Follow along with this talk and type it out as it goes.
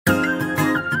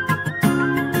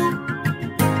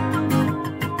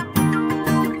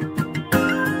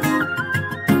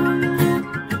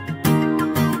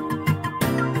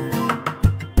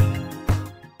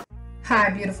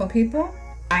beautiful people.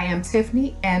 I am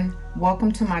Tiffany and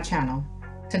welcome to my channel.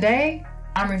 Today,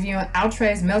 I'm reviewing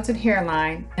Outré's melted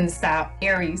hairline in the style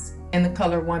Aries in the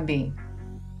color 1B.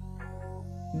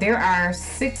 There are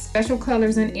 6 special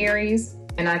colors in Aries,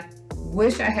 and I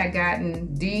wish I had gotten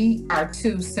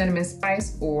DR2 cinnamon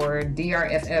spice or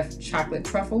DRFF chocolate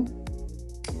truffle.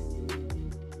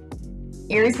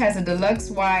 Aries has a deluxe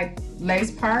wide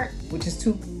lace part, which is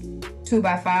 2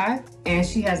 by 5, and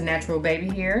she has natural baby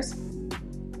hairs.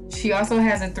 She also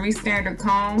has 3 standard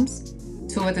combs,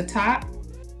 2 at the top,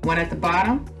 1 at the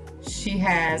bottom. She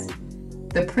has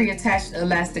the pre-attached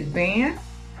elastic band,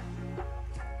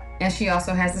 and she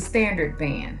also has the standard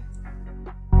band.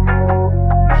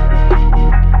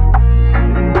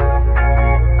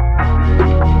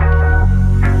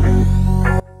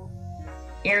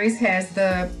 Aries has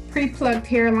the pre-plucked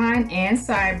hairline and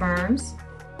sideburns.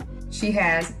 She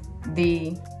has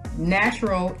the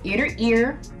natural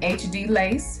ear-to-ear HD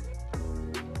lace.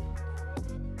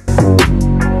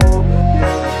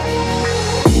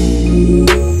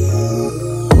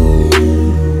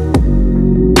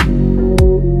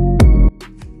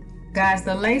 Guys,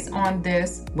 the lace on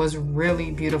this was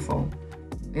really beautiful.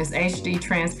 It's HD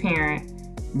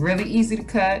transparent, really easy to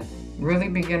cut, really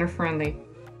beginner friendly.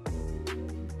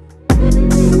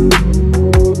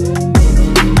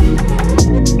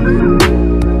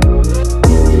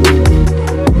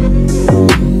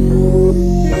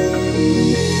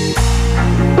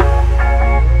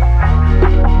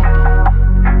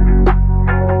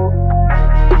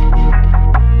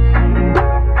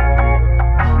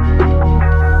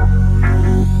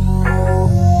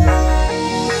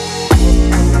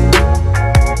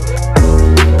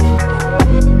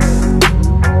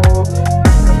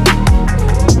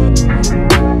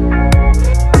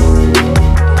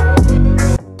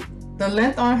 The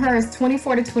length on her is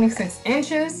 24 to 26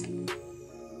 inches.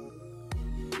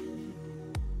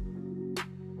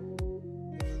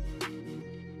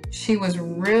 She was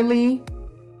really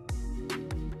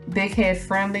big head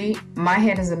friendly. My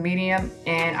head is a medium,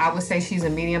 and I would say she's a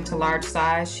medium to large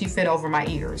size. She fit over my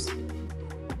ears.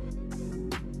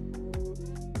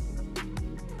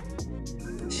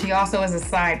 She also has a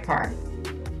side part.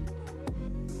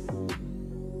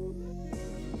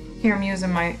 Here I'm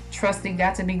using my trusty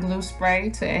Got2b glue spray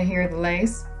to adhere the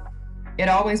lace. It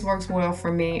always works well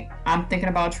for me. I'm thinking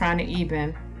about trying to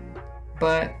even,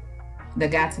 but the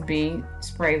Got2b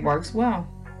spray works well.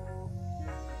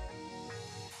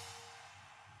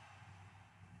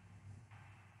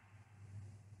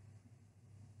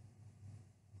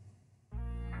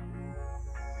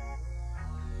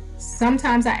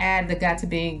 Sometimes I add the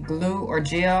Got2b glue or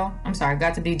gel,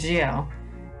 Got2b gel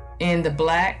in the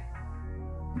black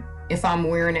if I'm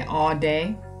wearing it all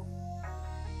day,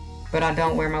 but I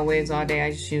don't wear my wigs all day.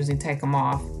 I just usually take them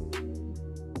off.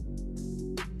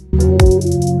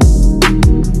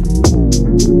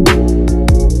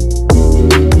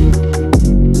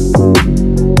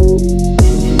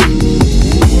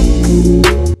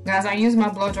 Guys, I use my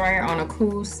blow dryer on a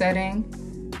cool setting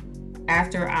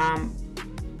after I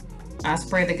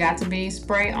spray the Got2b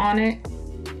spray on it.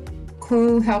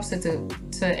 Cool helps it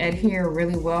to adhere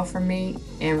really well for me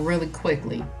and really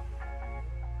quickly.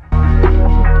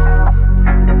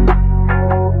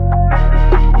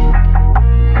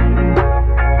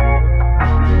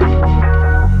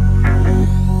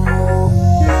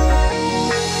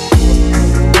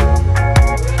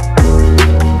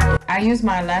 I use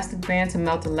my elastic band to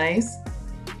melt the lace.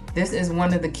 This is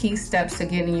one of the key steps to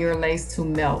getting your lace to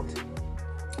melt.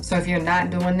 So if you're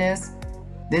not doing this,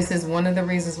 this is one of the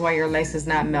reasons why your lace is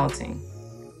not melting.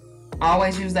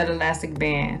 Always use that elastic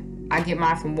band. I get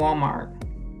mine from Walmart.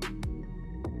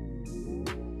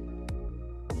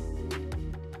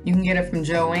 You can get it from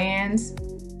Joann's,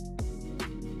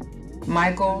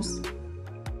 Michael's.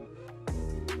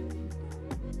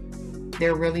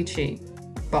 They're really cheap,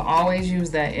 but always use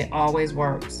that. It always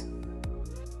works.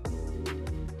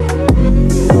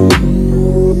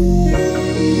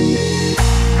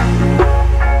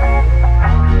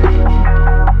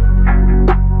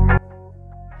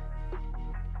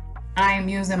 I am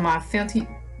using my Fenty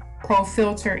Pro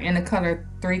filter in the color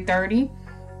 330.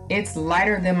 It's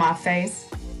lighter than my face.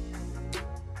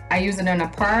 I use it in a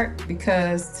part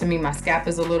because to me my scalp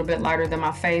is a little bit lighter than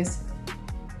my face.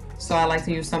 So I like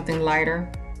to use something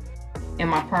lighter in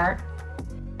my part.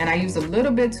 And I used a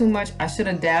little bit too much. I should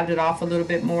have dabbed it off a little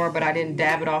bit more, but I didn't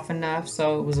dab it off enough,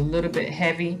 so it was a little bit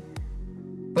heavy.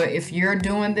 But if you're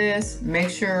doing this, make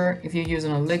sure if you're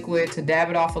using a liquid to dab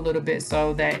it off a little bit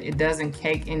so that it doesn't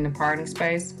cake in the parting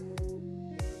space.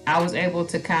 I was able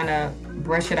to kind of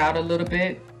brush it out a little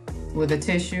bit with a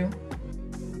tissue.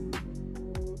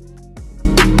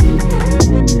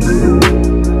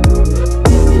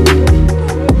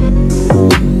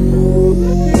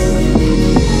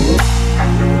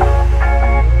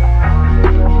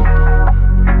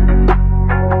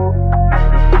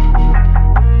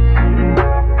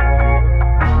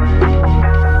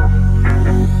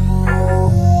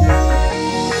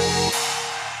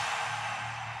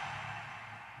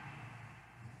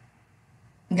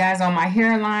 Guys, on my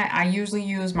hairline, I usually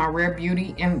use my Rare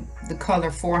Beauty in the color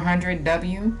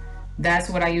 400W. That's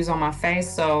what I use on my face,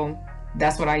 so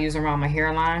that's what I use around my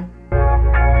hairline.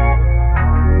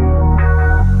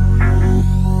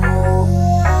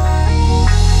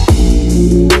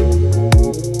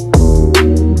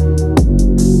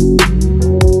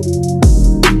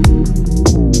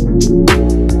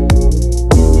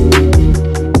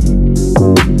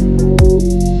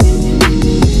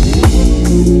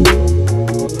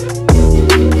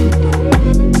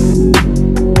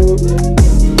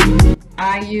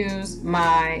 I use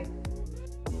my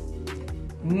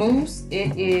mousse.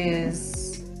 It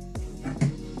is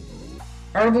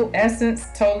Herbal Essence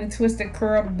Totally Twisted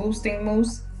Curl Boosting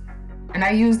Mousse. And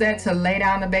I use that to lay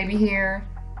down the baby hair.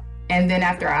 And then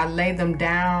after I lay them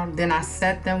down, then I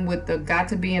set them with the Got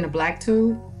To Be in a black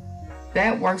tube.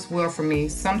 That works well for me.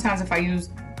 Sometimes if I use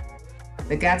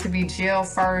the Got To Be gel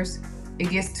first, it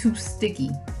gets too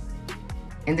sticky.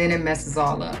 And then it messes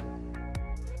all up.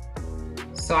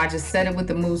 So I just set it with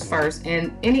the mousse first,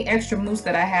 and any extra mousse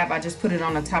that I have, I just put it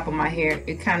on the top of my hair.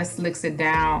 It kind of slicks it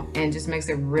down and just makes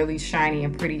it really shiny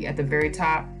and pretty at the very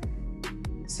top.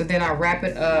 So then I wrap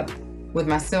it up with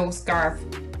my silk scarf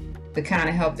to kind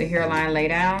of help the hairline lay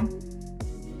down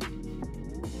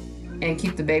and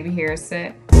keep the baby hair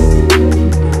set.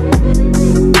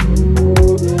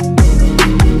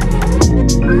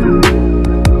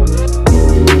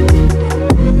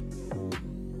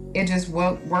 It just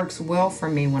works well for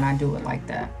me when I do it like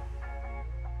that.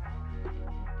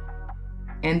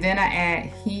 And then I add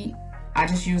heat. I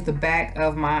just use the back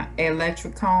of my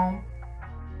electric comb,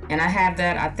 and I have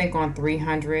that I think on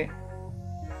 300,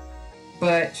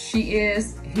 but she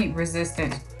is heat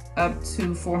resistant up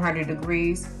to 400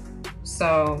 degrees,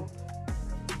 so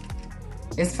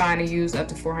it's fine to use up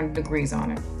to 400 degrees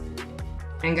on it.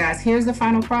 And guys, here's the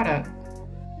final product.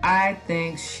 I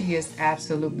think she is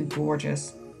absolutely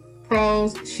gorgeous.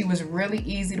 Pros, she was really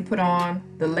easy to put on.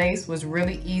 The lace was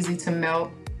really easy to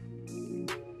melt.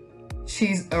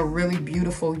 She's a really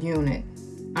beautiful unit.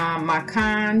 My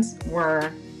cons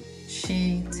were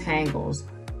she tangles.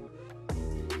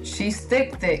 She's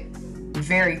thick,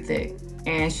 very thick,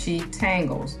 and she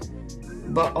tangles.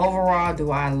 But overall,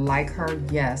 do I like her?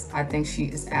 Yes, I think she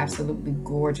is absolutely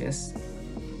gorgeous.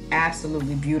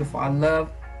 Absolutely beautiful. I love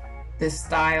this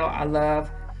style. I love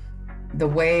the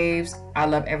waves. I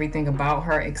love everything about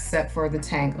her except for the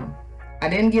tangle. I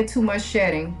didn't get too much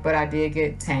shedding, but I did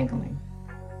get tangling.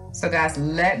 So guys,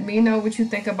 let me know what you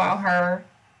think about her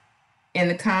in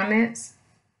the comments.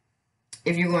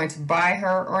 If you're going to buy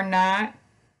her or not.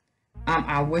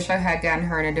 I wish I had gotten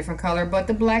her in a different color, but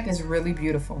the black is really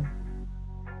beautiful.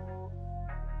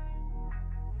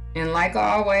 And like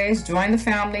always, join the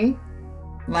family.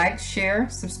 Like, share,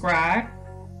 subscribe.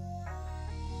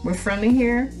 We're friendly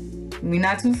here. We're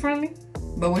not too friendly,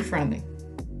 but we're friendly.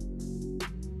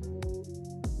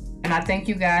 And I thank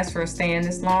you guys for staying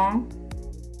this long.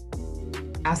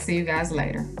 I'll see you guys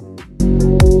later.